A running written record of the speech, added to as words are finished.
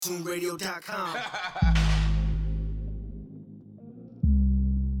TuneRadio.com.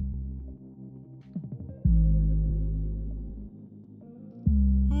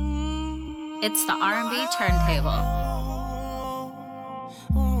 It's the R&B turntable.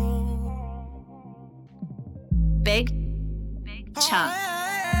 Big Chunk.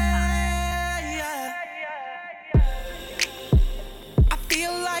 I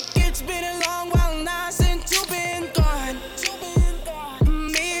feel like it's been a long while now since you've been gone.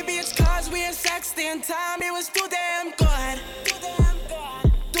 Maybe it's cause we had sex the time, it was too damn good.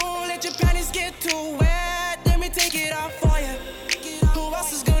 Don't let your panties get too wet, let me take it off for you. Who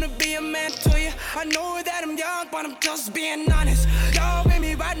else is gonna be a man to you? I know that I'm young, but I'm just being honest. Y'all with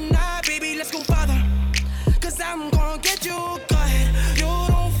me right now, baby, let's go further. Cause I'm gonna get you good. You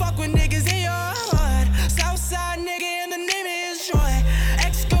don't fuck with niggas in your hood. Southside nigga and the name is Joy.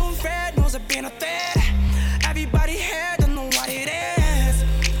 Ex-girlfriend knows I've been a threat. Everybody here don't know what it is.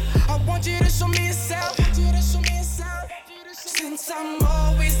 I want you to show me yourself. Since I'm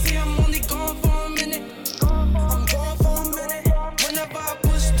always here, I'm only gone for a minute. I'm gone for a minute. Whenever I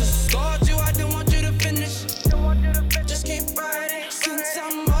push the start you, I don't want you to finish. Just keep riding. Since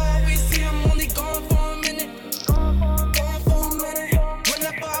I'm always here, I'm only gone for a minute.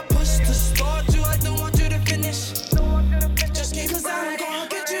 Whenever I push the start you, I don't want you to finish. Just keep cause I'm gonna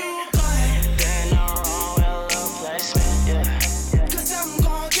get you good. There's no wrong with a little placement, yeah. Cause I'm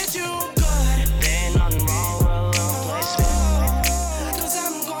gonna get you good. There's nothing wrong with a little placement. Cause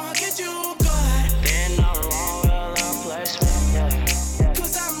I'm gonna get you good. There's nothing wrong with a little placement, yeah.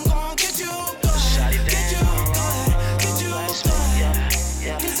 Cause I'm gonna get you good. Shawty, Get there's you nothing good. wrong with a Get you little good. placement,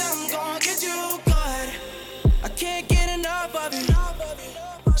 yeah. Cause I'm gonna get you good. I can't get enough of you.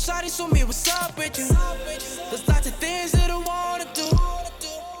 Shawty, show me what's up with you. There's lots of things that I wanna do,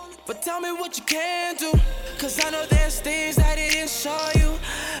 but tell me what you can do. Cause I know there's things that I didn't show you.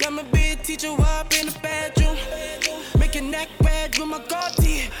 I'ma be a teacher up in the bedroom. Make your neck red with my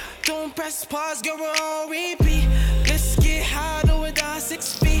goatee. Don't press pause, girl, we're on repeat. Let's get high, do it down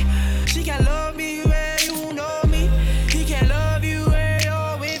 6 feet. She can't love me where you know me. He can't love you where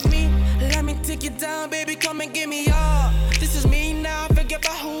you're with me. Let me take you down, baby, come and give me all. This is me now, forget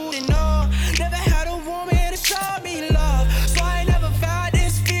about who they know. Never had a woman to show me love, so I never felt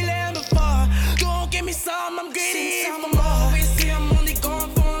this feeling before. Don't give me some, I'm greedy for more. Always here, I'm only gone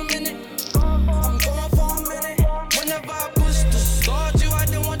for a minute. I'm gone for a minute. Whenever I push the start you, I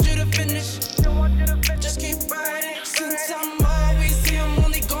don't want you to finish. Just keep riding. Since I'm always here, I'm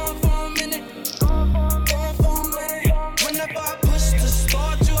only gone for a minute. Gone for a minute. Whenever I push the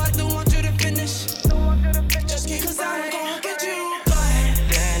start you, I don't want you to finish. Just keep cause I'm gonna get you good.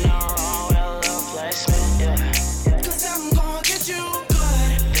 There's no wrong with a little placement, yeah. Cause I'm gonna get you good.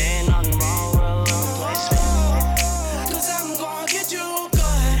 There's nothing wrong with a little placement. Cause I'm gonna get you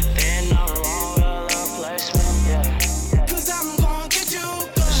good. There's nothing wrong with a little placement, yeah. Cause I'm gonna get you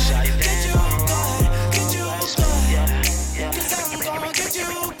good. Shawty, Get there's you nothing wrong good. with a Get little you placement, good. yeah. Cause I'm gonna get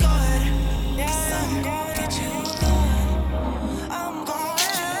you good. Yeah, I'm gonna get you good. I'm gonna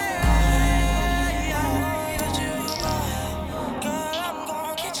get you good. Girl, I'm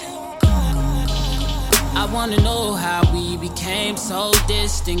gonna get you good. I wanna know how we became so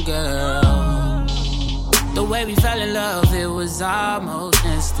distant, girl. The way we fell in love, it was almost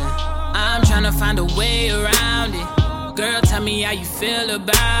instant. I'm tryna find a way around it. Girl, tell me how you feel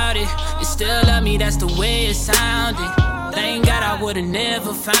about it. You still love me, that's the way it sounded. Thank God I would've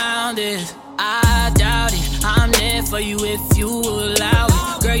never found it. I doubt it, I'm there for you if you allow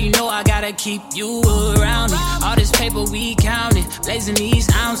it. Girl, you know I gotta keep you around me. All this paper we counting, blazing these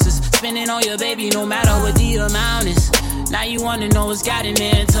ounces. Spending on your baby no matter what the amount is. Now you wanna know what's got in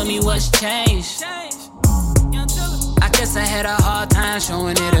there and tell me what's changed. I guess I had a hard time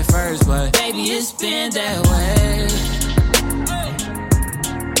showing it at first, but baby, it's been that way.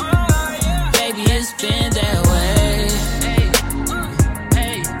 Baby, it's been that way.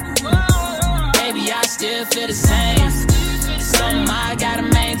 Baby, I still feel the same. Something I gotta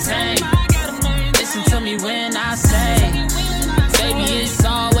maintain. Listen to me when I say, baby, it's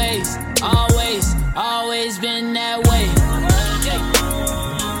always, always, always been that way.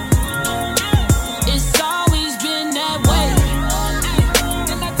 It's always been that way.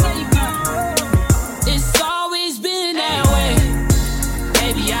 It's always been that way.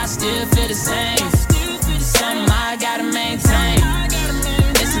 Baby, I still feel the same. Something I gotta maintain.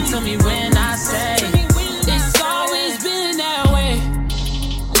 Listen to me when I say, it's always been that way.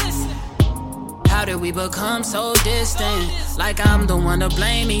 How did we become so distant? Like I'm the one to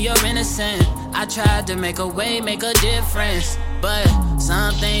blame and you're innocent. I tried to make a way, make a difference, but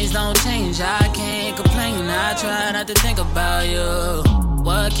some things don't change. I can't complain. I try not to think about you.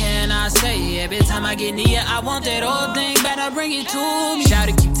 What can I say? Every time I get near, I want that old thing, better bring it to me.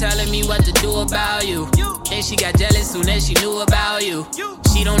 Shawty keep telling me what to do about you. Then she got jealous soon as she knew about you.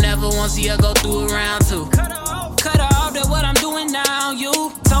 She don't ever want to see her go through a round two. Cut her off, that's what I'm doing now.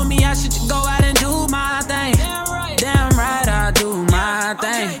 You told me I should go out and do my thing. Damn right, I do my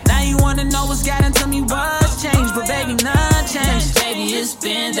thing. Now you wanna know what's got into me, what's changed. But baby, none changed. Baby, it's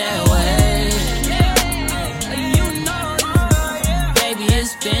been that way. Baby,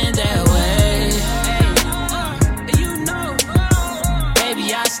 it's been that way.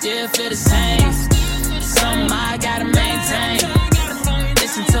 Baby, I still feel the same. Something I gotta maintain.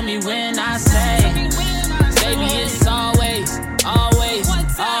 Listen to me when I say, baby, it's always, always,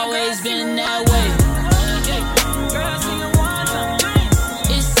 always been that way.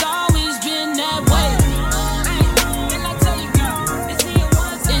 It's always been that way.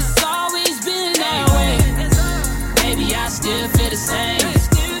 It's always been that way. Baby, I still feel the same.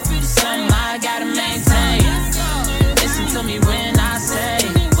 Something I gotta maintain. Listen to me when I say,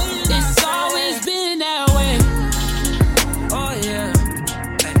 it's always been that way. Oh yeah,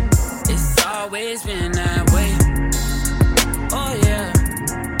 it's always been that way. Oh yeah,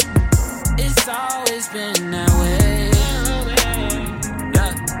 it's always been that way.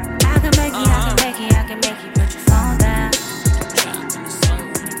 Yeah. I can make you, I can make you, I can make you put your phone down.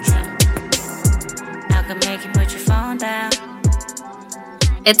 I can make you put your phone down.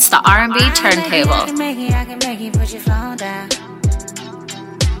 It's the R&B turntable. I can make you put your phone down.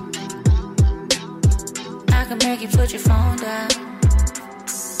 I can make you put your phone down.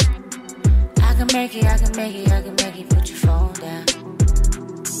 I can make you, I can make you, I can make you put your phone down.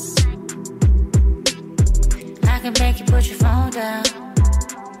 I can make you put your phone down.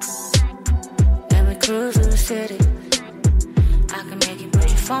 And we cruise through the city. I can make you put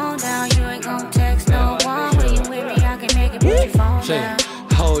your phone down. You ain't gon' text no one when you with me. I can make you put your phone down.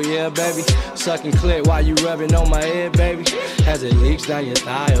 Oh yeah, baby, sucking clit while you rubbing on my head, baby. As it leaks down your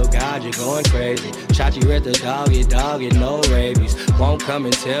thigh, oh God, you're going crazy. Chachi read the doggy, no rabies. Won't come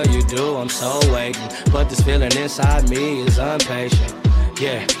until you do, I'm so waiting. But this feeling inside me is impatient.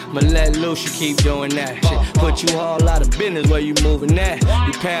 Yeah, but let loose, you keep doing that shit. Put you all out of business where you moving at.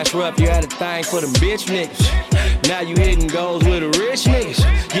 You past rough, you had a thing for them bitch niggas. Now you hitting goals with a rich niggas.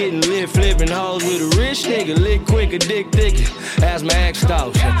 Getting lit, flipping hoes with a rich nigga. Lit quicker, dick thicker. As my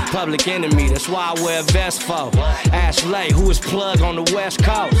extortion. Public enemy, that's why I wear a vest for. Ashley, who is plug on the west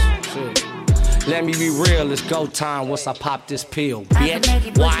coast. Shit. Let me be real, it's go time once I pop this pill, bitch. I can make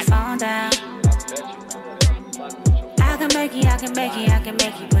you put your phone down. I can make you, I can make you, I can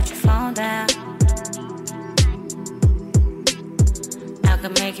make you put your phone down. I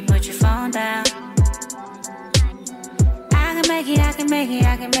can make you put your phone down. I can make you, I can make you,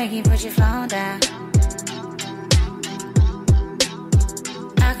 I can make you put your phone down.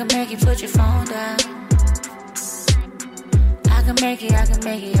 I can make you put your phone down. I can make you, I can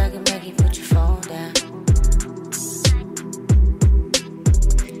make you, I can make you put your phone down.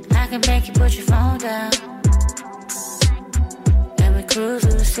 I can make you put your phone down. Cruise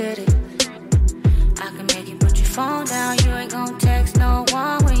through the city. I can make you put your phone down. You ain't gon' text no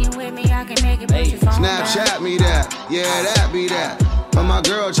one when you with me. I can make you put your phone down. Snapchat me that, yeah, that be that. But my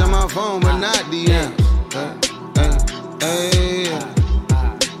girl check my phone, but not DMs. Hey,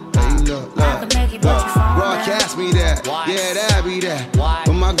 look. Broadcast me that, yeah, that be that.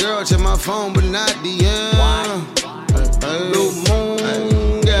 But my girl check my phone, but not DMs. Blue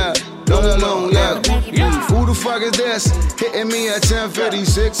moon, yeah, blue moon, yeah. Who the fuck is this? Hitting me at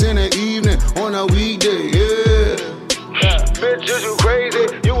 10:56 in the evening on a weekday, yeah. Bitch, you crazy.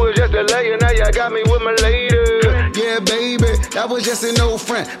 You was just a layer, now you got me with my lady. Yeah, baby, that was just an old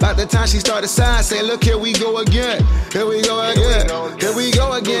friend. By the time she started sign saying, look, here we go again. Here we go again. Here we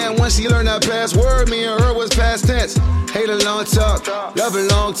go again. Once she learned that password, me and her was past tense. Hate a long talk, love a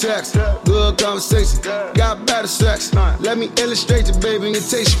long text. Good conversation, got better sex. Let me illustrate you, baby, and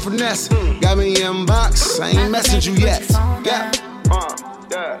taste your finesse. Got me inbox, I ain't messaged you yet. Yeah,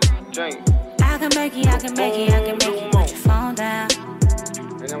 Jane. I can make you, I can make you, I can make you put your phone down.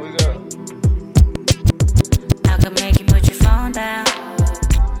 And then we go. I can make you put your phone down.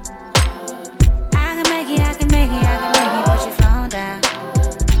 I can make you, I can make you, I can make you put your phone down.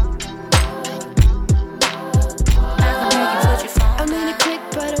 I can make you put your phone down. I'm in a click,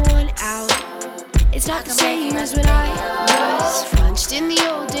 but I want out. It's not the same as when I was punched. In the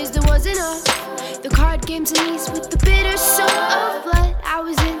old days, there wasn't enough. The card games and these with the bitter soul of blood. I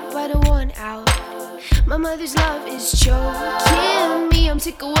was in, but I want out. My mother's love is choking me. I'm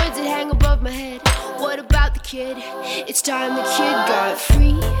sick of words that hang above my head. What about the kid? It's time the kid got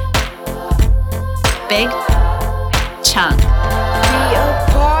free. Big Chung. Be a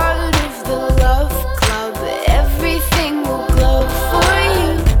part of the love club. Everything will glow for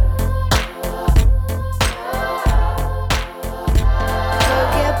you. Go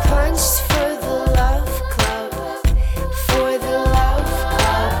get punched for the love club. For the love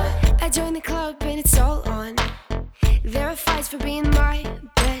club. I joined the club and it's all on. There are fights for being my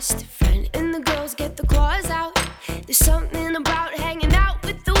best friend, and the girls get the claws out. There's something about hanging out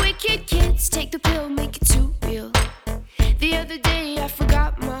with the wicked kids. Take the pill, make it too real. The other day I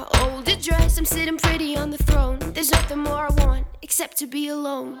forgot my old address. I'm sitting pretty on the throne. There's nothing more I want except to be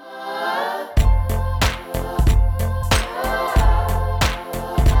alone. Be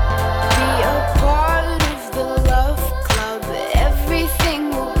a part of the love club. Everything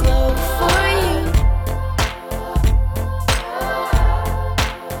will glow for you.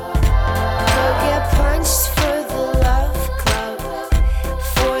 Go get punched for the love club.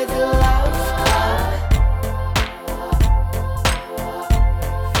 For the love club.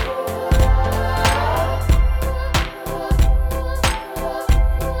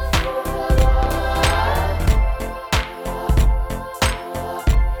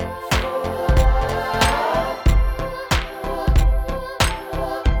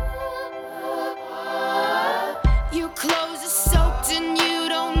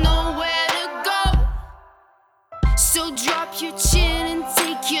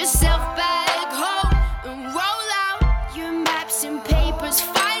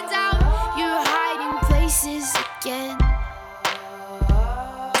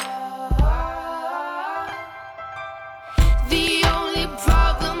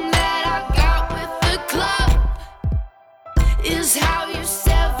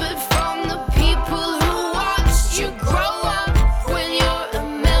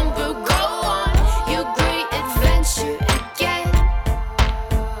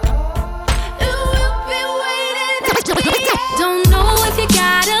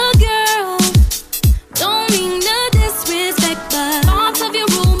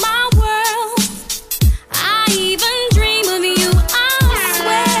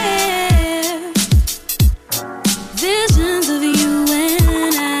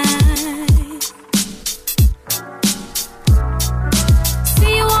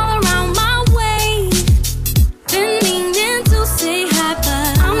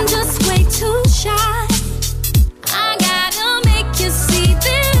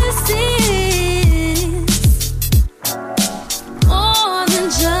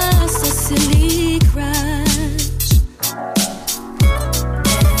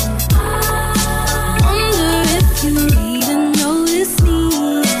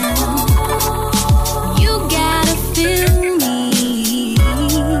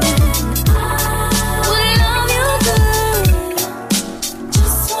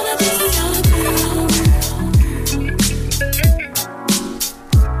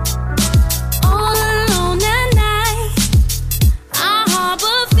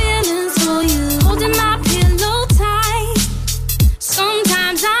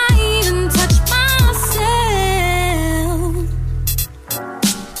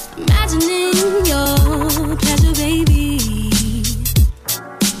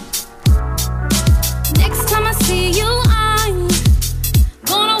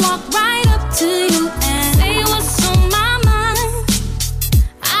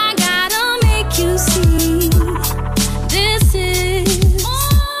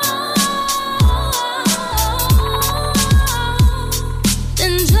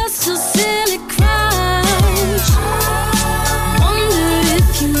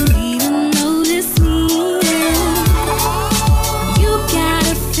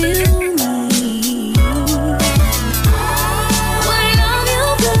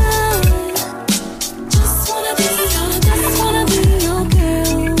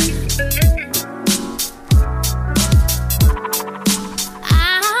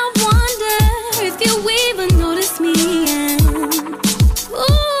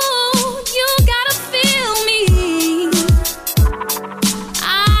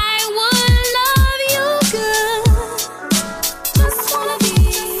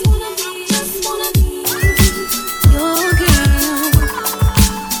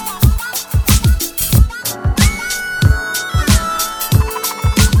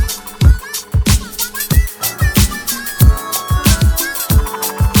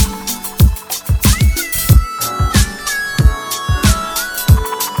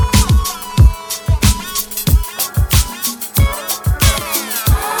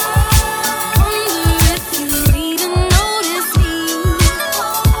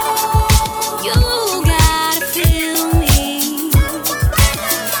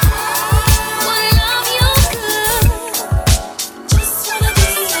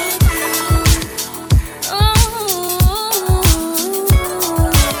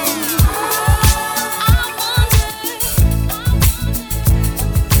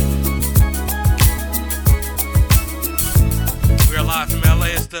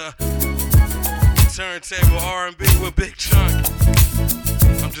 the Turntable R&B with Big Chunk.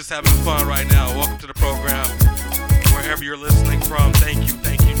 I'm just having fun right now. Welcome to the program. Wherever you're listening from, thank you.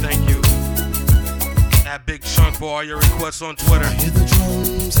 At Big Chunk for all your requests on Twitter.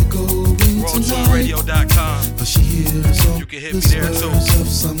 RollTuneRadio.com. You can hit me there too. Of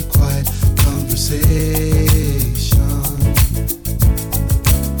some quiet conversation.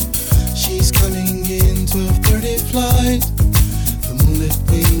 She's coming in 12:30 flight. The moonlit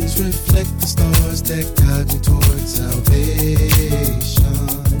wings reflect the stars that guide me towards salvation.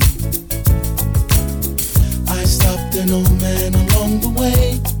 I stopped an old man along the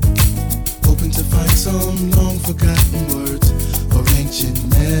way, hoping to find some long forgotten words or ancient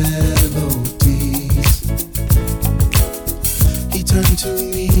melodies. He turned to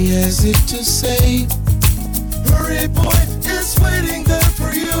me as if to say, hurry boy, it's waiting there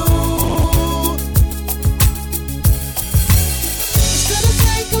for you. It's gonna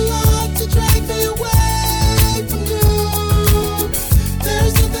take a lot to drag me away from you.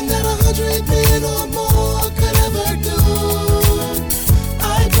 There's nothing that 100 men or more could ever do. I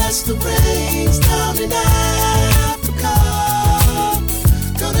bless the rains down in Africa.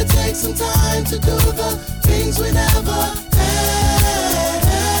 Gonna take some time to do the things we never had.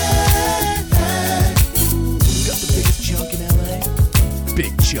 Got the biggest chunk in LA?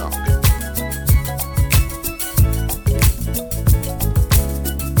 Big Chunk.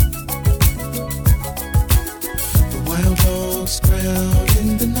 The wild dogs cry out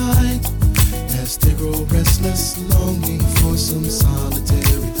in the night as they grow restless, longing for some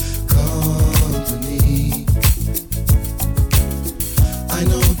solitary company. I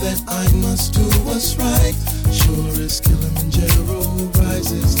know that I must do what's right, sure as Kilimanjaro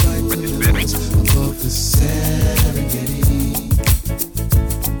rises like the hills above the Serengeti.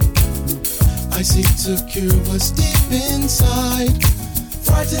 I seek to cure what's deep inside,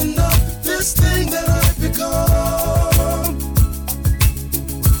 frightened of this thing that I've become.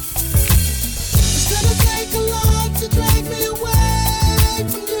 It's gonna take a lot to drag me away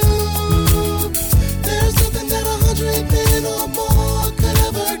from you. There's nothing that 100 men or more could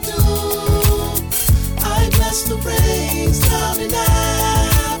ever do. I bless the rains down in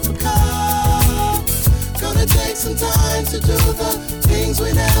Africa. Gonna take some time to do the things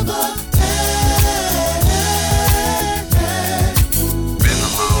we never had. Been a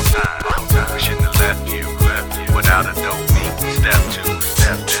long time. We shouldn't have left you without a dope beat. Step 2,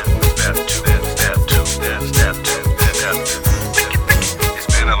 step 2, step 2, then step 2, then step 2, then step 2. It's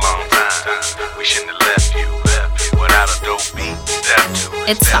been a long time. We shouldn't have left you without a dope beat. Step 2.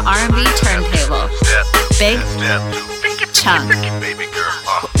 It's the R&B turntable. Big Chunk. Baby girl.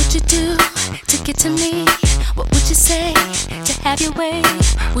 What would you do to get to me? What would you say to have your way?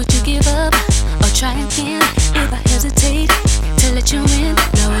 Would you give up or try again? If I hesitate to let you in,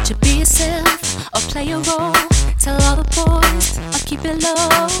 now would you be yourself or play a role? Tell all the boys or keep it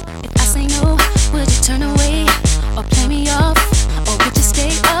low. If I say no, would you turn away or play me off? Or would you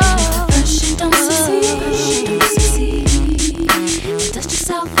stay? Oh, first you don't succeed, dust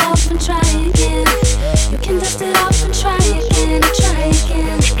yourself off and try again. You can dust it off and try again, try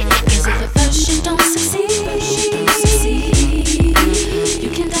again. Cause if at first you don't succeed, you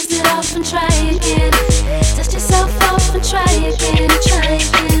can dust it off and try again. Dust yourself off and try again, try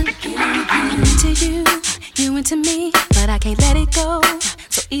again. I'm into you, you into me, but I can't let it go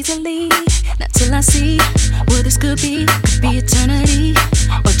so easily. Not till I see what this could be eternity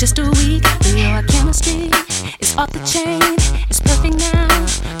or just a week. You know our chemistry is off the chain. It's perfect now,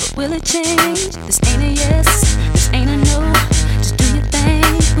 but will it change? This ain't a yes, this ain't a no. Just do your thing,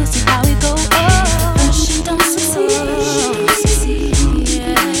 we'll see how it goes. Oh, first you don't succeed.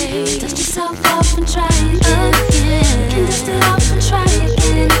 Dust yourself off and try again. You can dust it off and try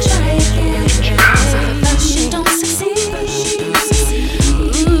again, try again. So first you don't succeed.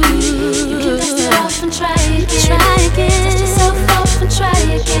 You can dust it off and try again, try again. Dust yourself off and try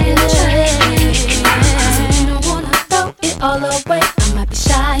again, try again. So you don't wanna throw it all away. I might be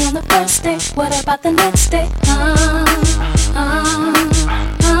shy on the first day. What about the next day?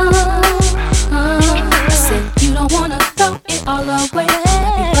 I said you don't wanna throw it all away.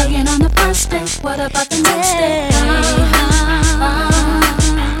 Might be bugging on the first day. What about the next day?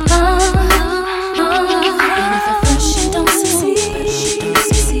 And if at first you don't succeed,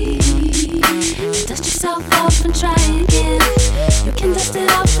 dust yourself off and try again. You can dust it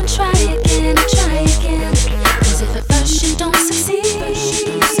off and try again, try again. Cause if at first you don't succeed,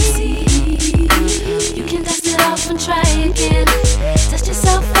 you can dust it off and try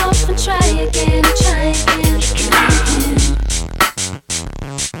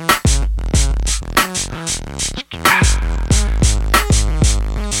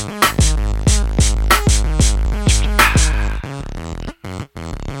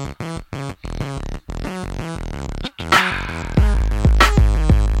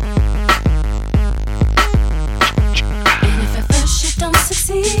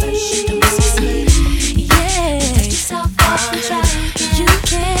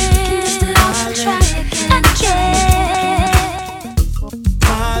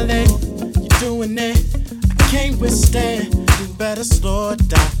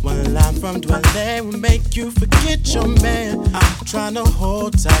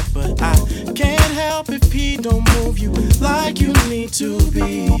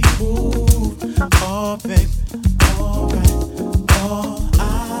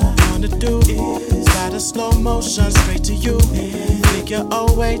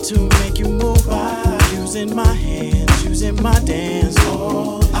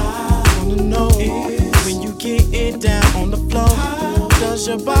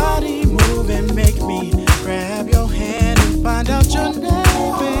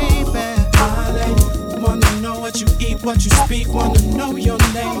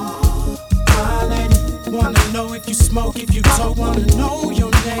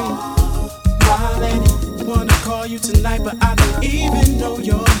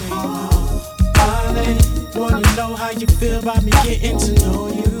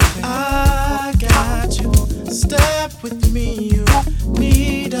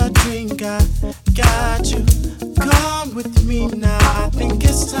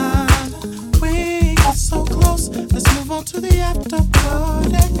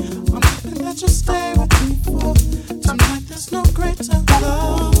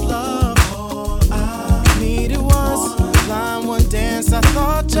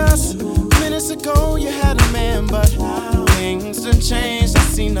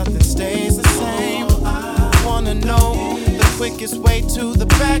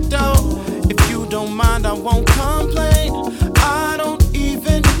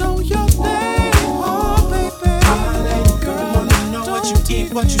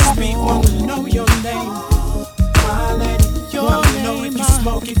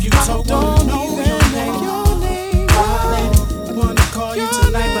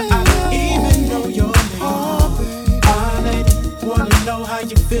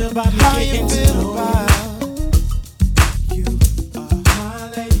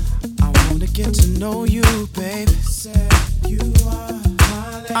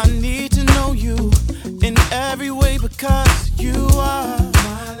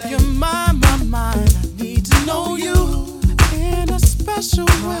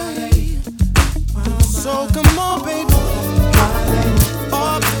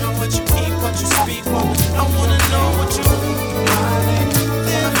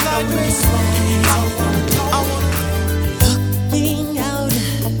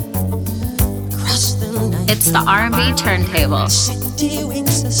It's the R&B turntable. City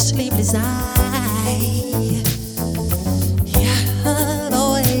winks a sleepless eye. Yeah, her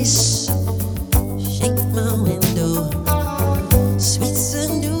voice shake my window. Sweet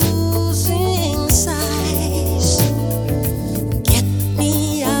seducing sighs get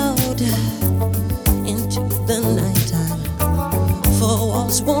me out into the nighttime. For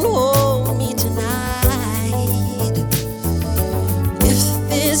walls won't hold me tonight. If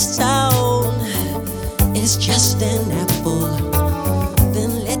this town is just an apple,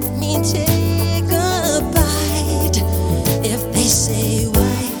 then let me take a bite. If they say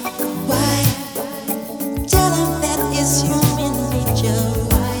why, tell them that it's human nature.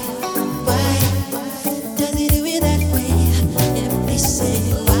 Why does it do it that way? If they say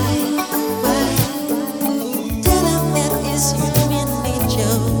why, tell them that it's human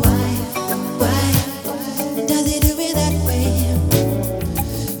nature. Why does it do it that way?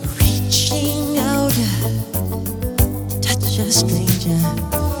 Reaching out, touch a stranger.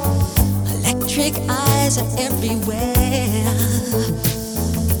 Electric eyes are everywhere.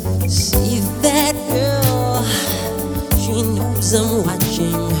 See that girl, she knows I'm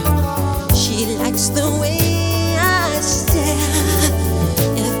watching. She likes the way I stare.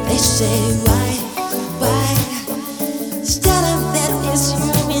 If they say why, tell them that it's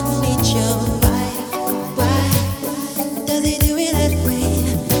human nature. Why does it do it that way?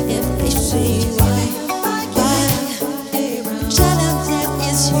 If they say why, tell them that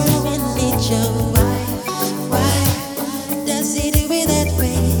it's human nature. Why does it do it that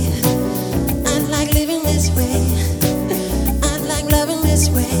way? I like living this way. I like loving this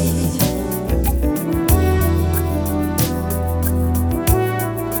way.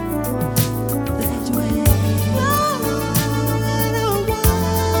 That way.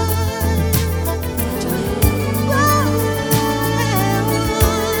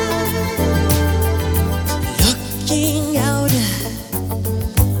 Looking out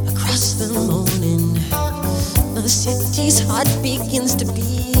across the morning, the city's heart begins to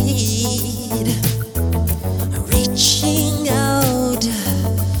beat. Reaching out,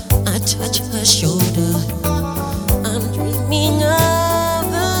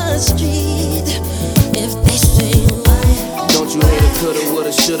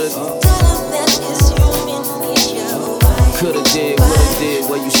 woulda, shoulda. Coulda did, woulda did,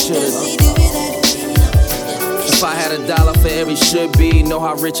 well you shoulda. If I had $1 for every should be, know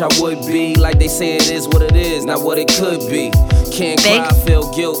how rich I would be. Like they say it is what it is, not what it could be. Can't cry, I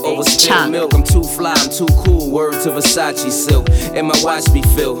feel guilt over spilled milk. I'm too fly, I'm too cool, word to Versace silk. And my watch be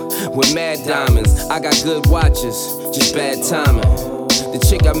filled with mad diamonds. I got good watches, just bad timing. The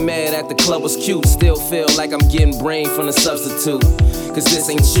chick I met at the club was cute. Still feel like I'm getting brain from the substitute. Cause this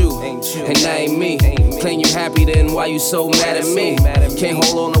ain't you, and that ain't me. Claim you happy, then why you so mad at me? Can't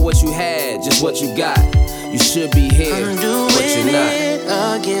hold on to what you had, just what you got. You should be here, but you're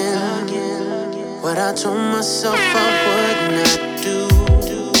not. Again, what I told myself I would not do.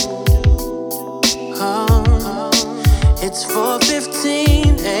 Oh, it's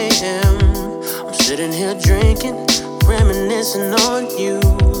 4:15 a.m. I'm sitting here drinking, reminiscing on you.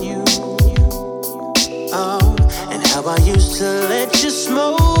 Oh, and how I used to let you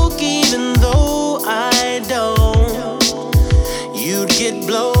smoke, even though I don't. You'd get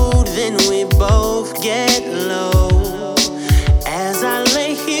blowed, then we both get low. As I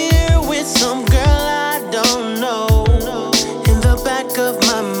lay here with some girl I don't know, in the back of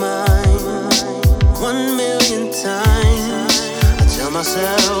my mind, 1,000,000 times I tell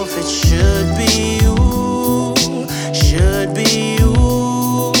myself it should be you, should be you,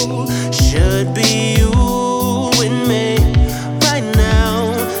 should be you with me right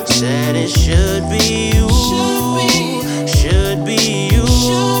now. Said it should be you, should be you,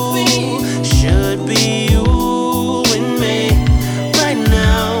 should be you with me right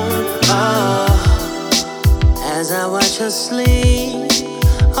now. As I watch her sleep,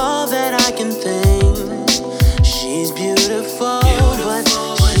 all that I can think, she's beautiful, but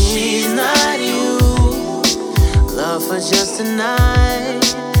she's not you. Love for just a night,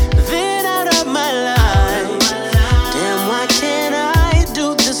 then out of my life. Damn, why can't I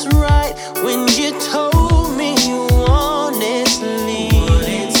do this right when you told me you wanted to leave?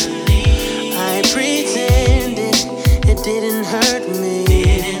 I pretended it didn't hurt me,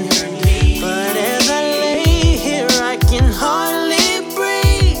 but as I lay here I can hardly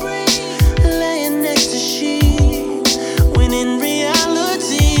breathe, laying next to she, when in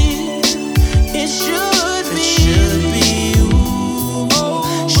reality it should be you,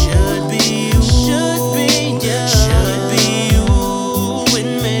 should be you, should be you with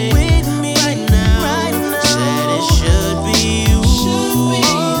me right now. Said it should be you,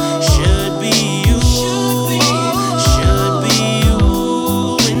 should be you, should be you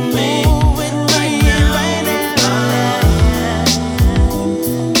with me right now.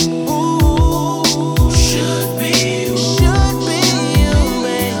 Should be you,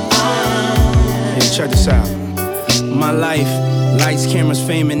 Hey, check this out. My life, lights, cameras,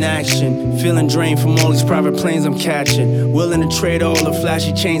 fame, and action. Feeling drained from all these private planes I'm catching. Willing to trade all the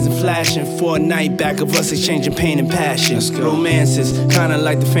flashy chains and flashing for a night back of us exchanging pain and passion. Romances, kinda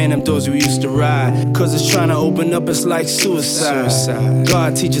like the phantom doors we used to ride. Cause it's trying to open up, it's like suicide.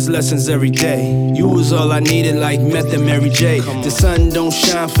 God teaches lessons every day. You was all I needed, like meth and Mary J. The sun don't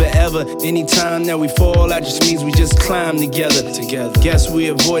shine forever. Anytime that we fall, that just means we just climb together. Guess we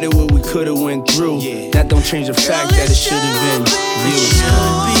avoided what we could've went through. That don't change the fact that it should've been you.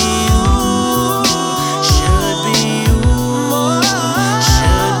 should be you, should be you,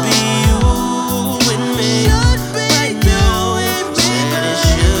 should be you with me right now. Said it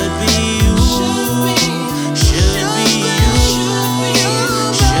should be you, should be you,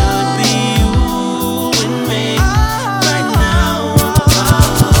 should be you with me right now.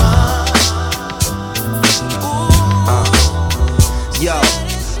 Yo,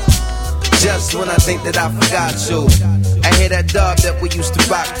 just when I think that I forgot you, I hear that dub that we used to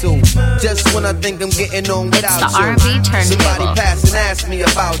rock to. Just when I think I'm getting on without It's the you, R&B turntable. somebody passed and asked me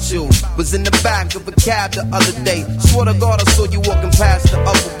about you. Was in the back of a cab the other day. Swear to God I saw you walking past the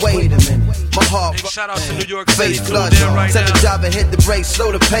other way. Wait a minute, my heart. Shout out to New York City, face tuned flush. in right Tell the now. driver hit the brakes,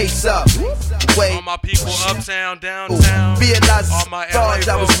 slow the pace up. Wait. All my people uptown, downtown. Realize all my stars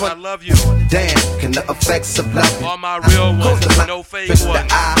LA I was folks, I running. love you. Damn, can the effects of love? All my real ones, no fake ones.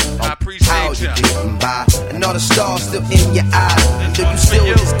 I appreciate you ya. getting by, and all the stars still in your eyes. Do you still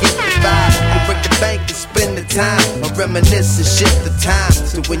just get the vibe? You break the bank and spend the time, or reminisce and shift the time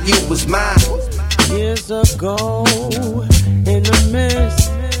to when you was mine. Years ago, in the midst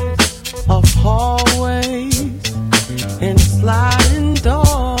of hallways and sliding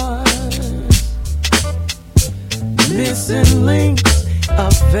doors, missing links, a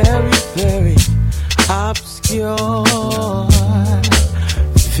very, very obscure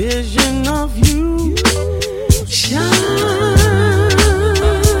vision of you shine,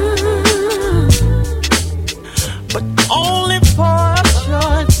 but only for a short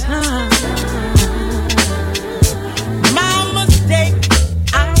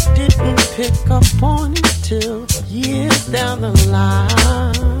pick up on it till years down the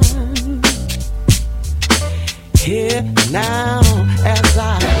line. Here now, as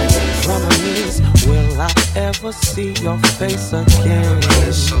I reminisce, will I ever see your face again?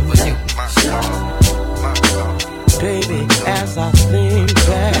 Baby, as I think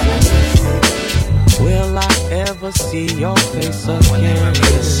back, will I ever see your face again?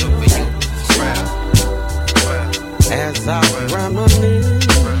 As I reminisce,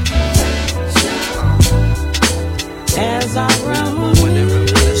 as I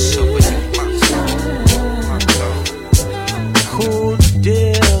reminisce, cool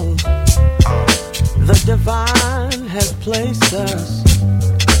deal, the divine has placed us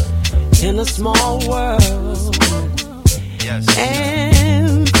in a small world,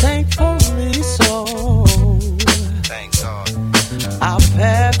 and thankfully so. Thank God. Our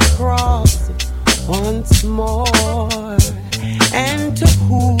paths crossed once more, and to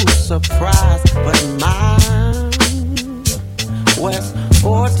whose surprise but mine, West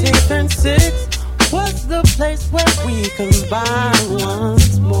 14th and 6th was the place where we combined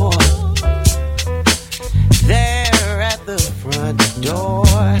once more. There at the front door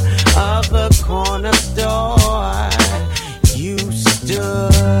of the corner store, you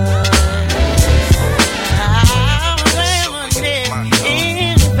stood.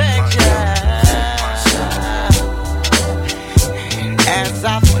 As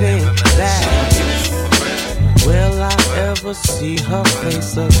I think back, will I ever see her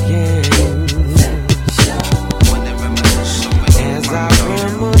face again? As I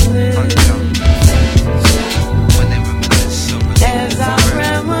reminisce, as I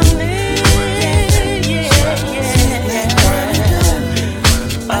reminisce,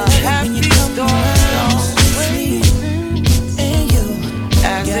 a happy story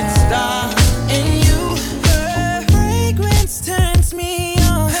as it starts.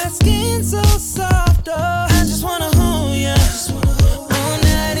 So soft, oh, I just wanna hold ya all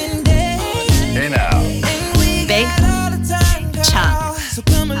night and day. Hey now. Big Chunk. So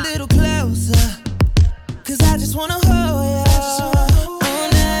come a little closer, 'cause I just wanna hold ya.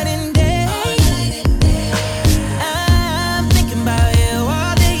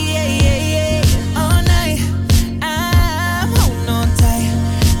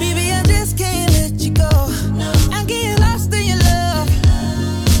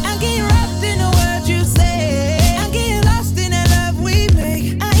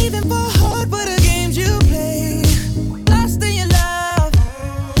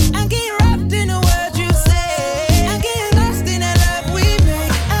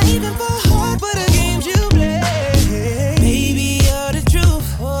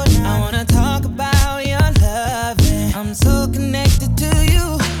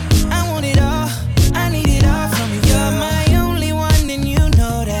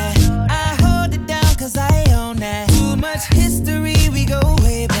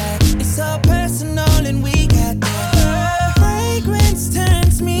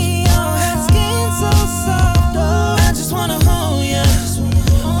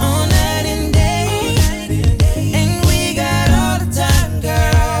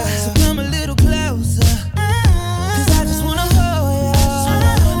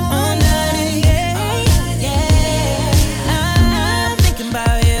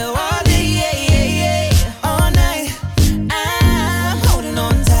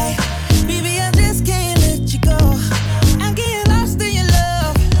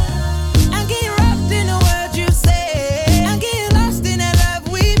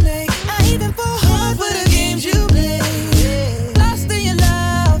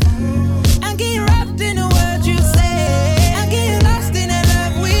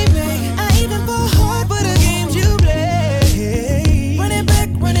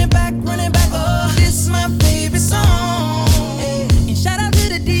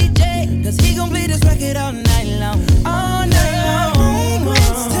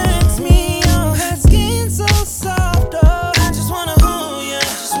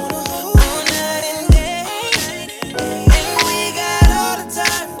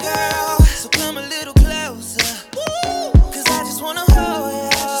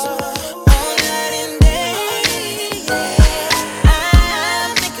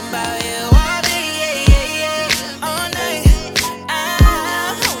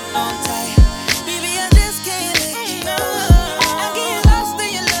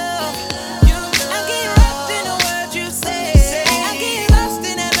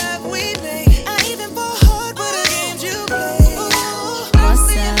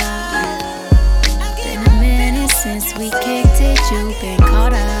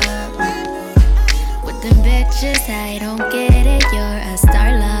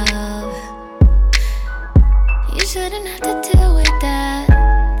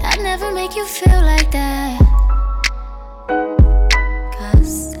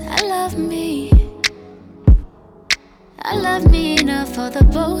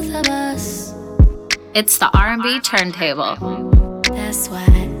 both of us. It's the R&B turntable. That's why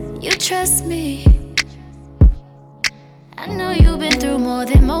you trust me. I know you've been through more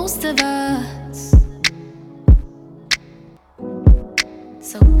than most of us.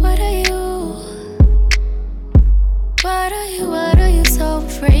 So what are you? What are you so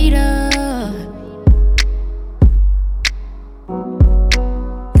afraid of?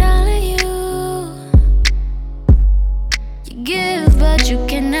 Darling, you give, but you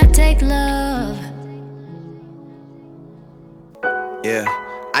cannot take love. Yeah,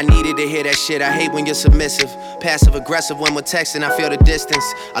 I needed to hear that shit. I hate when you're submissive, passive aggressive when we're texting. I feel the distance.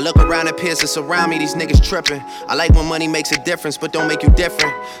 I look around at peers that surround me. These niggas tripping. I like when money makes a difference, but don't make you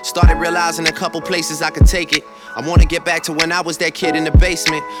different. Started realizing a couple places I could take it. I wanna get back to when I was that kid in the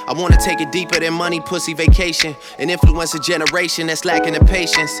basement. I wanna take it deeper than money, pussy, vacation, and influence a generation that's lacking the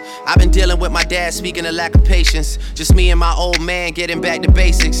patience. I've been dealing with my dad, speaking of lack of patience. Just me and my old man getting back to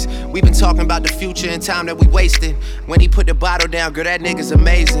basics. We've been talking about the future and time that we wasted. When he put the bottle down, girl, that nigga's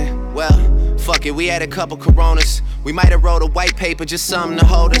amazing. Well, fuck it, we had a couple Coronas. We might have wrote a white paper, just something to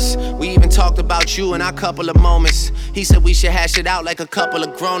hold us. We even talked about you in our couple of moments. He said we should hash it out like a couple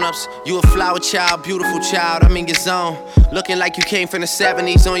of grown-ups. You a flower child, beautiful child, I'm in your zone. Looking like you came from the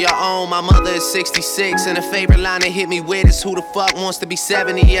 70s on your own. My mother is 66, and a favorite line that hit me with is who the fuck wants to be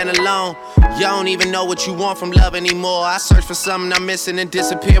 70 and alone? You don't even know what you want from love anymore. I search for something I'm missing and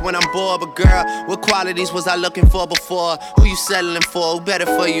disappear when I'm bored. But girl, what qualities was I looking for before? Who you settling for? Who better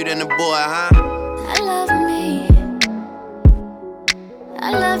for you than the boy, huh?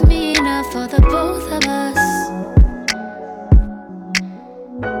 I love me enough for the both of us.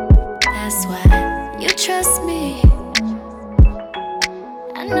 That's why you trust me.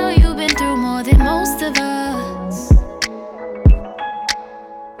 I know you've been through more than most of us.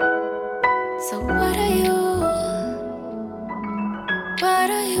 So what are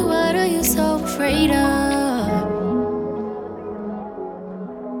you so afraid of?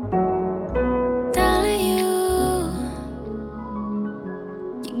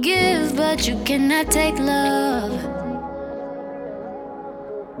 Give, but you cannot take love.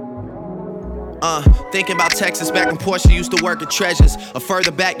 Thinking about Texas back when Portia used to work at Treasures, or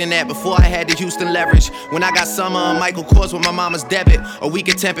further back than that before I had the Houston leverage. When I got Summer on Michael Kors with my mama's debit, a week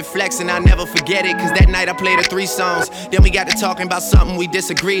of tempered flex and I never forget it. Cause that night I played her 3 songs. Then we got to talking about something we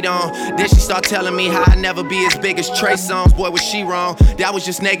disagreed on. Then she started telling me how I'd never be as big as Trey Songz. Boy, was she wrong. That was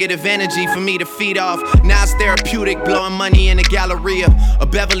just negative energy for me to feed off. Now it's therapeutic, blowing money in the Galleria, a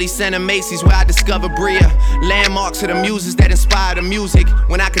Beverly Center Macy's where I discovered Bria. Landmarks of the muses that inspired the music,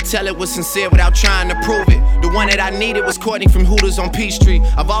 when I could tell it was sincere without trying to prove it. The one that I needed was Courtney from Hooters on Peachtree.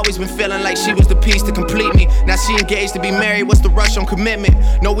 I've always been feeling like she was the piece to complete me. Now she engaged to be married, what's the rush on commitment?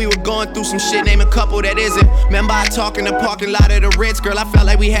 Know we were going through some shit, name a couple that isn't. Remember I talk in the parking lot of the Ritz, girl, I felt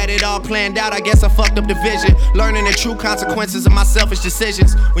like we had it all planned out. I guess I fucked up the vision, learning the true consequences of my selfish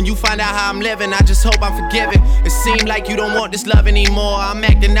decisions. When you find out how I'm living, I just hope I'm forgiven. It seemed like you don't want this love anymore. I'm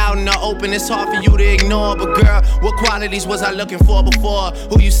acting out in the open, it's hard for you to ignore. But girl, what qualities was I looking for before?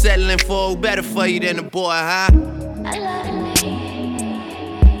 Who you settling for? Who better for you than the boy, huh? I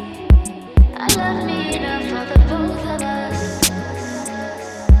love me enough for the both of us.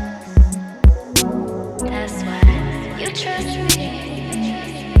 That's why you trust me.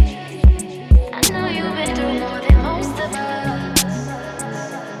 I know you've been through more than most of us.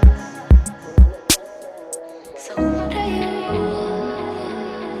 So what are you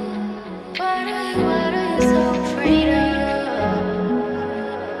so afraid of?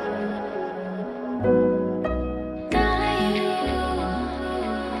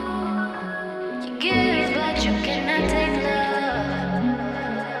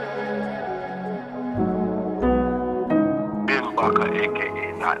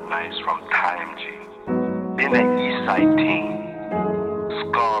 AKA Not Nice from Time G. Been an Eastside team,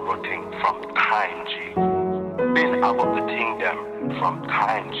 Scarborough team from Time G. Been about the team them from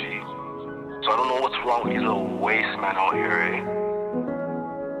Time G. So I don't know what's wrong with these little waste men out here, eh?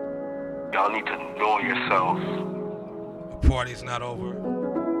 Y'all need to know yourself. The party's not over.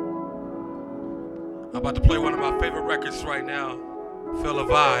 I'm about to play one of my favorite records right now. Feel a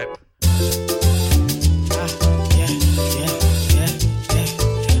vibe.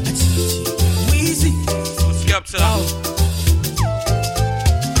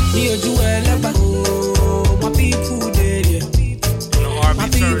 My people dead, yeah. My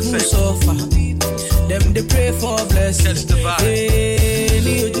people suffer. Them they pray for blessings. My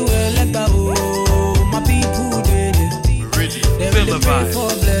people dead, yeah. Them they pray for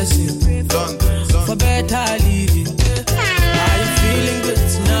blessings. For better living. Are you feeling good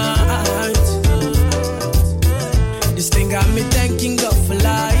tonight? This thing got me thanking God for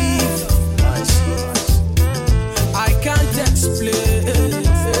life.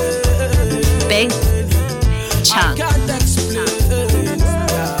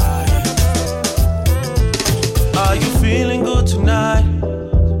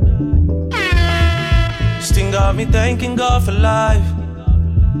 me thanking God for life.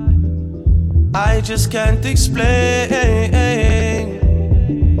 I just can't explain.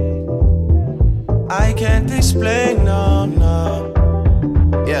 I can't explain, no.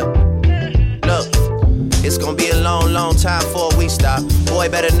 Yeah. Look, it's gonna be a long, long time before we stop. Boy,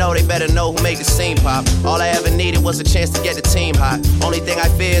 they better know who made the scene pop. All I ever needed was a chance to get the team hot. Only thing I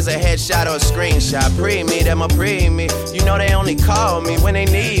fear is a headshot or a screenshot. Pre-me, them a pre-me. You know they only call me when they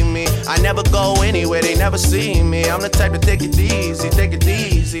need me. I never go anywhere, they never see me. I'm the type to take it easy.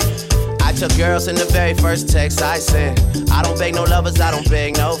 I took girls in the very first text I sent. I don't beg no lovers, I don't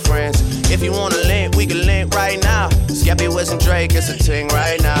beg no friends. If you wanna link, we can link right now. Skeppy, Wiz, and Drake, it's a ting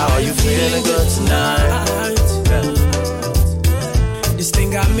right now. Are you feeling good tonight? This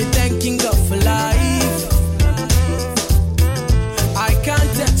thing got me thanking God for life. I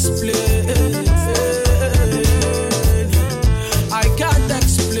can't explain. I can't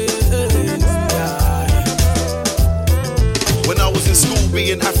explain. When I was in school,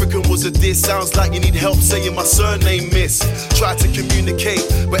 being African was a diss. Sounds like you need help saying my surname, miss. Try to communicate,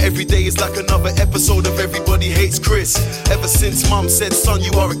 but every day is like another episode of Everybody Hates Chris. Ever since mum said, son,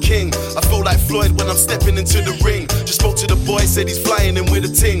 you are a king, I feel like Floyd when I'm stepping into the ring. Just spoke to the boy, said he's flying in with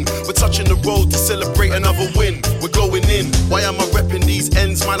a ting. We're touching the road to celebrate another win. We're going in. Why am I repping these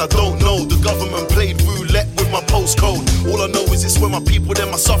ends, man? I don't know. The government played roulette with my postcode. All I know is it's where my people,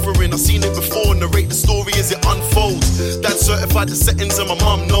 them are suffering. I've seen it before, narrate the story as it unfolds. Dad certified the settings and my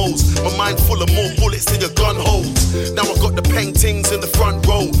mum knows. My mind full of more bullets than your gun holds. Now I got the paintings in the front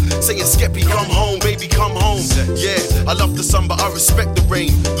row, saying Skeppy, come home, baby, come home. Yeah, I love the sun, but I respect the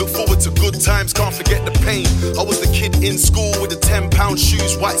rain. Look forward to good times, can't forget the pain. I was the kid in school with the 10-pound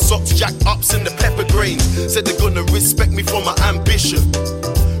shoes, white socks, jacked ups, and the pepper grains. Said they're gonna respect me for my ambition.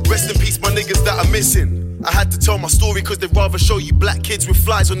 Rest in peace, my niggas that are missing. I had to tell my story cause they'd rather show you black kids with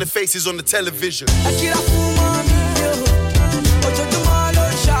flies on their faces on the television.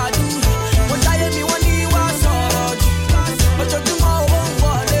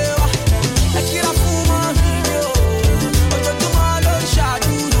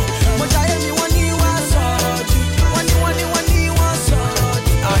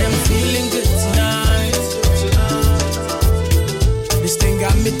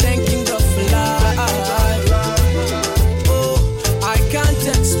 Me thanking God for life. Oh, I can't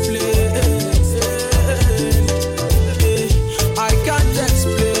explain.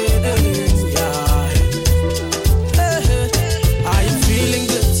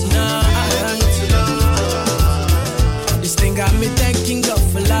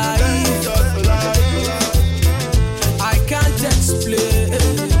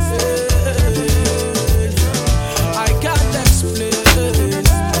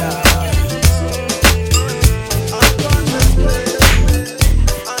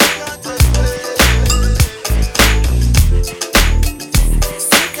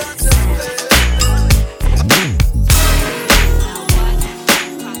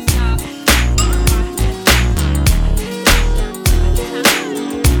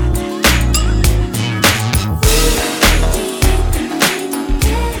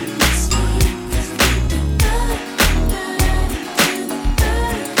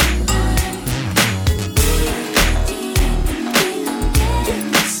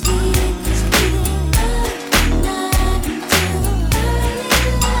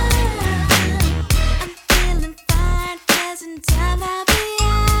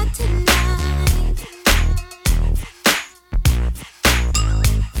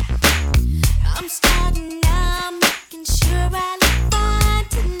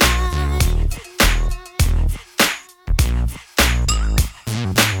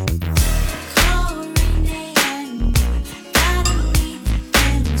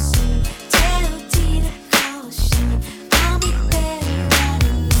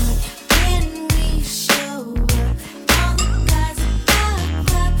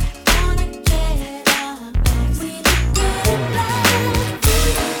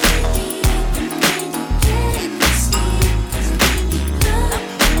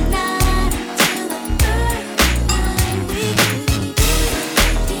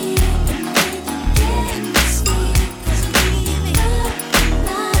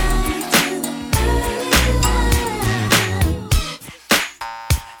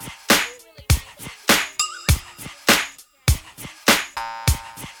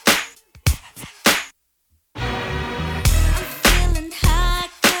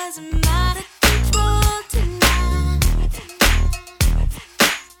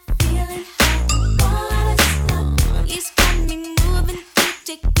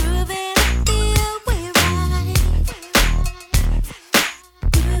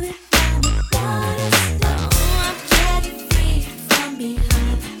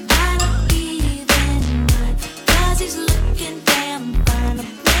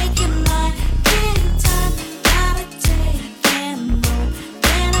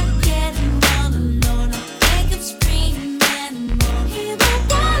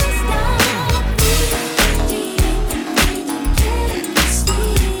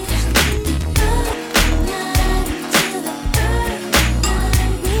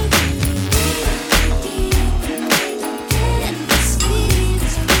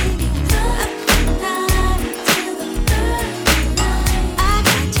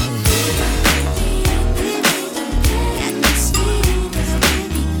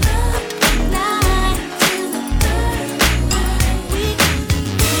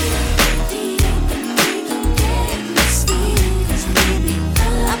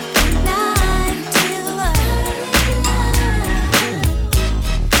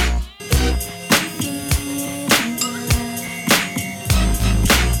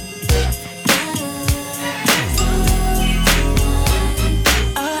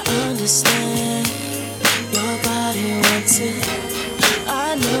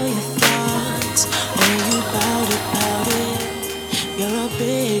 I know your thoughts. Oh, you bout it. You're a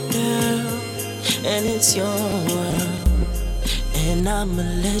big girl, and it's your world. And I'ma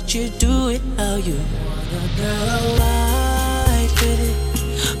let you do it how you wanna, girl. Right with it,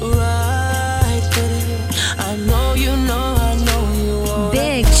 right with it. I know you know you want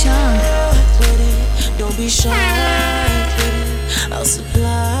Big Chunk. with it. Don't be shy with it. I'll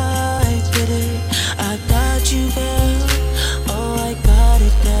supply with it. I got you, girl. Oh, I got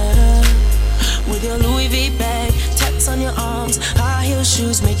it, girl. With your Louis V bag, tats on your arms, high heel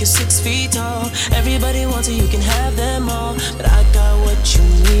shoes make you 6 feet tall. Everybody wants it, you can have them all, but I got what you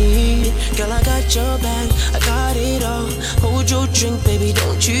need. Girl, I got your back, I got it all. Hold your drink, baby,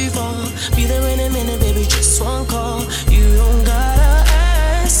 don't you fall. Be there in a minute, baby, just one call. You don't gotta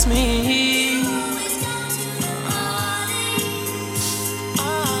ask me.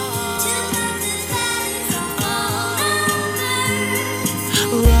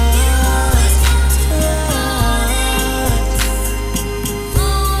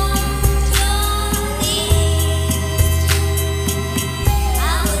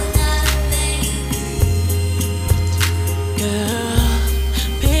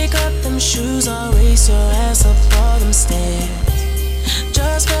 Shoes, I'll race your ass up all them stairs.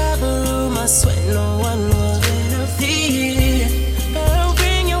 Just grab a room, I sweat no one will interfere. Girl,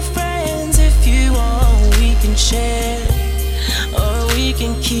 bring your friends if you want, we can share. Or we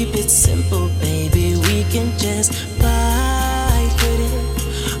can keep it simple, baby, we can just ride with it,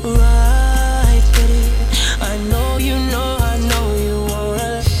 ride with it. I know you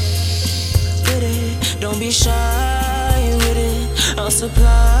wanna with it. Don't be shy with it, I'll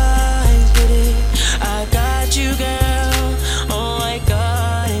supply. I got you, girl. Oh, I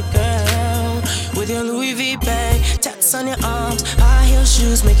got it, girl. With your Louis V bag, tats on your arms, high heel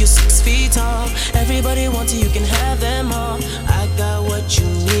shoes make you 6 feet tall. Everybody wants it, you can have them all. I got what you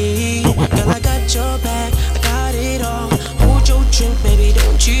need. Girl, I got your back, I got it all. Hold your drink, baby,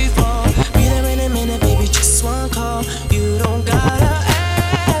 don't you fall. Be there in a minute, baby, just one call. You don't gotta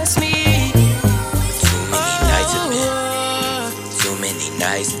ask me. Too many nights have been, too many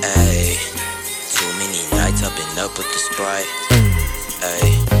nights, ayy. Too many nights I've been up with the Sprite,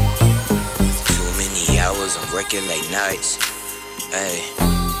 ayy. Too many hours on record late nights, ayy.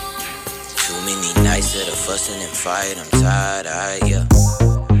 Too many nights of the fussing and fight, I'm tired, yeah.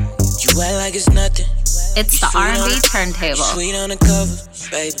 You act like it's nothing. It's the R&B turntable. Sweet on the cover,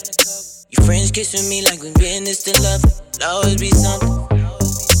 baby. Your friends kissing me like we been this to love. It'll always be something.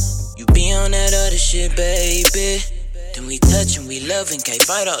 You be on that other shit, baby. Then we touch and we love and can't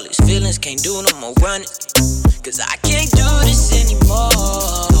fight all these feelings, can't do no more running. Cause I can't do this anymore,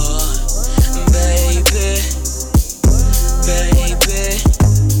 baby, baby,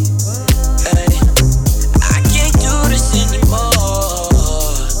 ay. I can't do this anymore,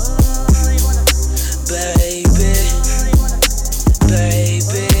 baby,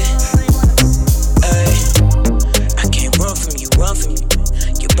 baby, ay. I can't run from you,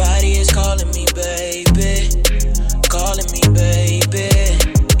 your body is calling me, baby. Calling me, baby,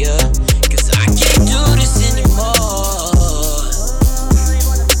 yeah. Cause I can't do this anymore.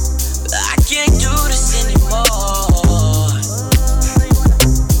 I can't do this anymore.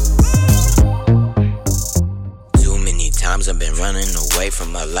 Too many times I've been running away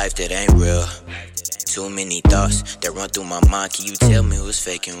from a life that ain't real. Too many thoughts that run through my mind. Can you tell me what's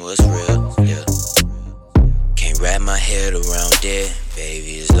fake and what's real? Yeah. Can't wrap my head around it.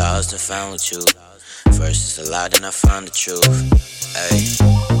 Baby, it's lost and found with you. First it's a lie, then I found the truth. Ay.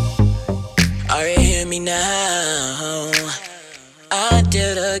 Are you hear me now? I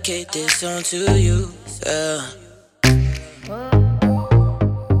dedicate this song to you. Yeah.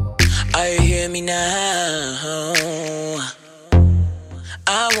 Are you hear me now?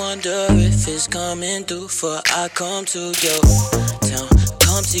 I wonder if it's coming through before I come to your town.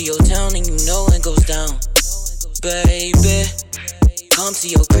 Come to your town and you know it goes down, baby. Come to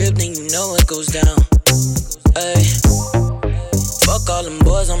your crib, then you know it goes down. Ay. Fuck all them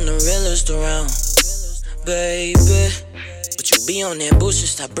boys, I'm the realest around, baby. But you be on that bullshit,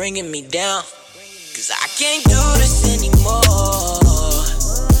 stop bringing me down. Cause I can't do this anymore,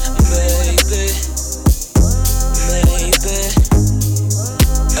 baby, baby.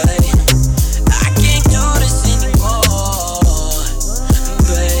 Ay. I can't do this anymore,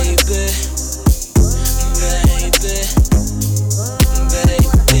 baby, baby.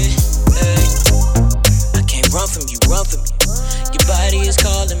 Run from you, your body is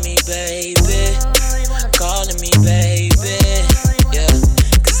calling me, baby. Calling me, baby, yeah.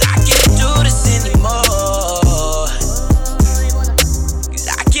 Cause I can't do this anymore,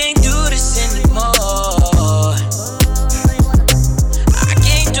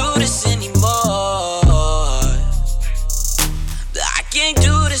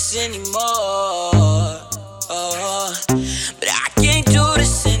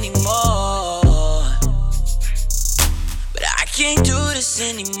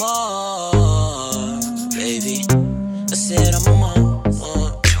 anymore, baby. I said I'm on.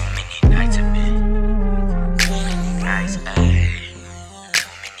 Too many nights I've been. Too many nights, ayy.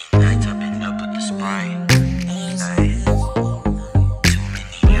 Too many nights I've been up with the Sprite. Ayy.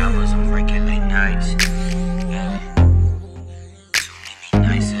 Too many hours I'm working late nights. Ayy. Too many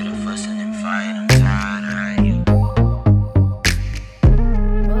nights that I'm fussing and fighting. I'm tired, ayy.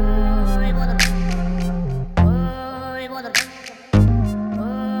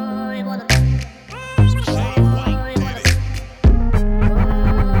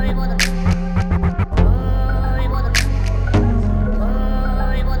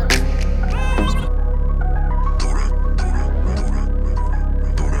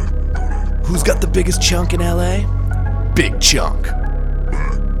 Who's got the biggest chunk in LA? Big Chunk.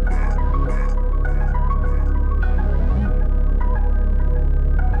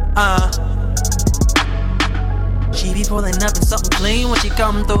 She be pulling up in something clean when she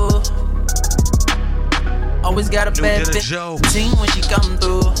come through. Always got a bad bitch scene when she come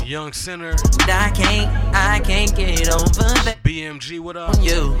through. Young Sinner. And I can't get over that. BMG, what up?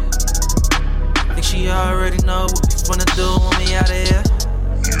 You think she already know what we wanna do when we out of here?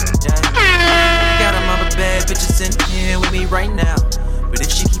 Yeah. Got them other bad bitches in here with me right now. But if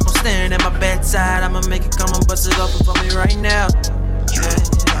she keep on staring at my bedside, I'ma make it come and bust it open for me right now. Yeah.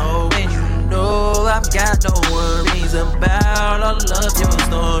 Oh, and you know I've got no worries about all of your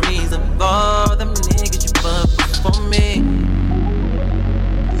stories of all them niggas you fuck for me.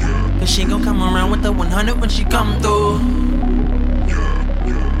 Cause she gon' come around with the 100 when she come through.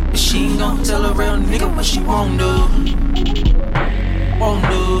 She ain't gon' tell a real nigga what she won't do. Won't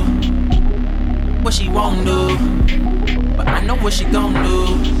do what she won't do, but I know what she gon'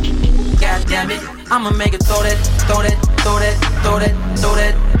 do. God damn it, I'ma make her throw that, throw that, throw that, throw that, throw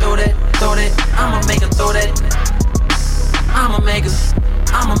that, throw that, throw that. I'ma make her throw that. I'ma make her,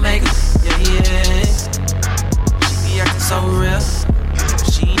 yeah, yeah. She be acting so real,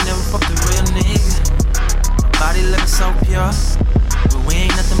 she ain't never fucked a real nigga. My body looking so pure, but we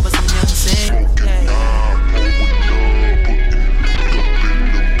ain't nothing but some young sin.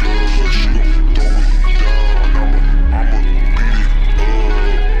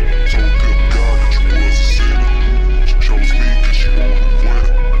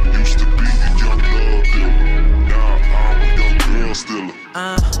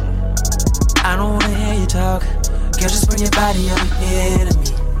 I don't wanna hear you talk. Girl, just bring your body over here to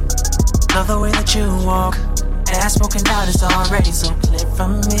me. Love the way that you walk. Ass smoking out is already so clear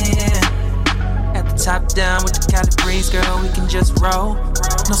from here. At the top down with the Cali breeze, girl, we can just roll.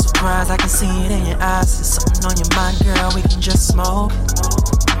 No surprise, I can see it in your eyes. There's something on your mind, girl, we can just smoke.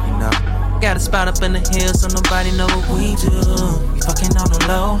 You know, got a spot up in the hills so nobody know what we do. We fucking on the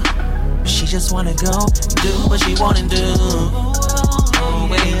low, but she just wanna go do what she wanna do. Oh,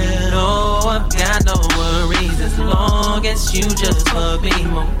 well, no, I've got no worries as long as you just fuck me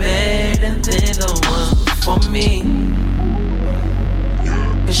more better than the one for me.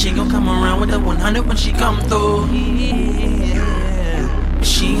 Cause she gon' come around with the 100 when she come through. Yeah.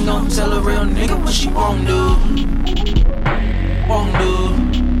 She ain't gon' tell a real nigga what she won't do. Won't do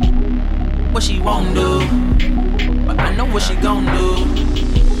what she won't do, but I know what she gon' do.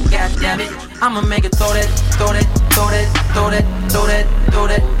 God damn it, I'ma make her throw that, throw that, throw that, throw that, throw that, throw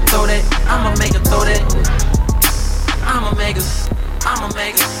that, throw that. I'ma make her throw that. I'ma make her,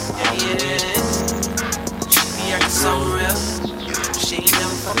 yeah, yeah. She be acting so real. She ain't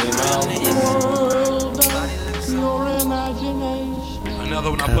never fucking real nigga. Another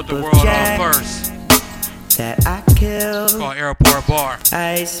one I put the world on first. That I killed. It's called Airport Bar.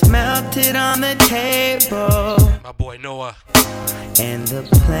 Ice melted on the table. My boy Noah. And the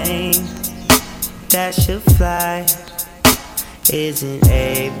plane that should fly isn't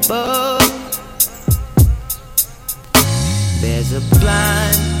able. There's a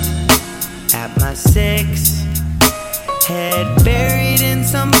blind at my 6, head buried in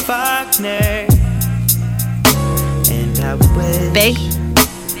some Faulkner. And I wish Big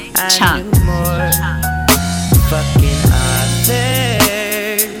I Chunk. knew more fucking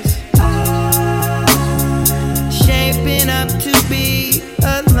others, shaping up to be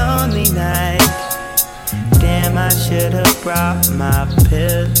a lonely night. Damn, I should've brought my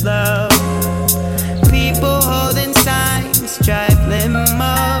pillow. People holding signs, drive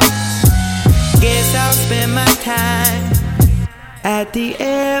limos. Guess I'll spend my time at the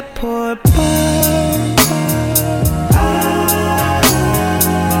airport bar,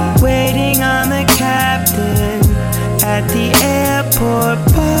 waiting on the captain at the airport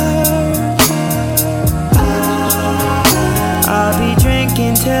bar. I'll be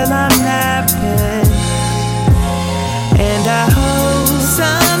drinking till I'm napping, and I hope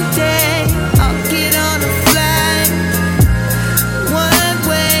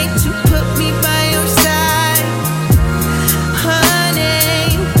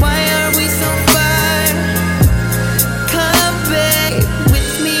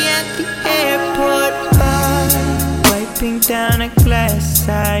advice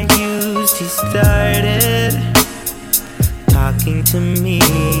I used, he started talking to me.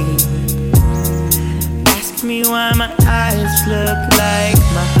 Asked me why my eyes look like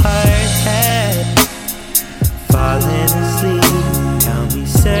my heart had fallen asleep. Tell me,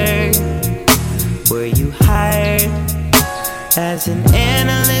 sir, were you hired as an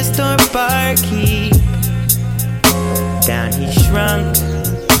analyst or barkeep? Down he shrunk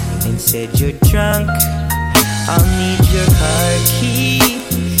and said, you're drunk, I'll need your car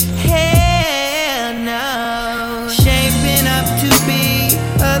keys. Hell no. Shaping up to be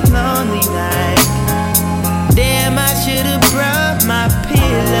a lonely night. Damn, I should've brought my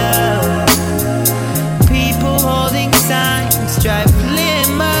pillow. People holding signs, drive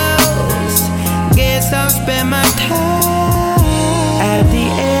limos. Guess I'll spend my time at the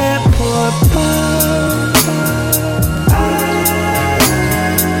airport bar,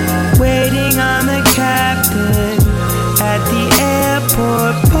 waiting on the captain at the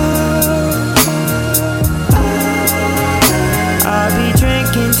airport bar. I'll be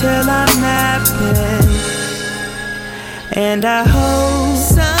drinking till I'm napping, and I hope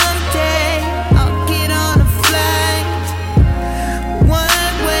someday I'll get on a flight,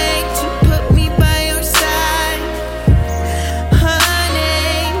 one way to put me by your side.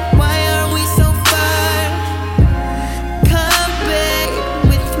 Honey, why are we so far? Come back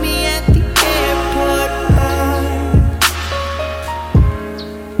with me at the airport bar.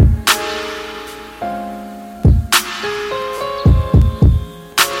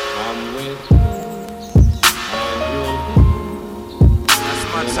 That's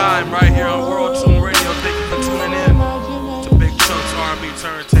my time right here on World Tune Radio. Thank you for tuning in to Big Chunk's R&B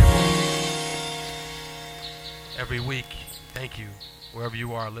Turntable every week. Thank you, wherever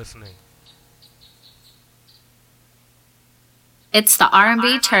you are listening. It's the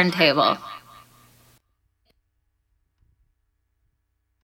R&B Turntable.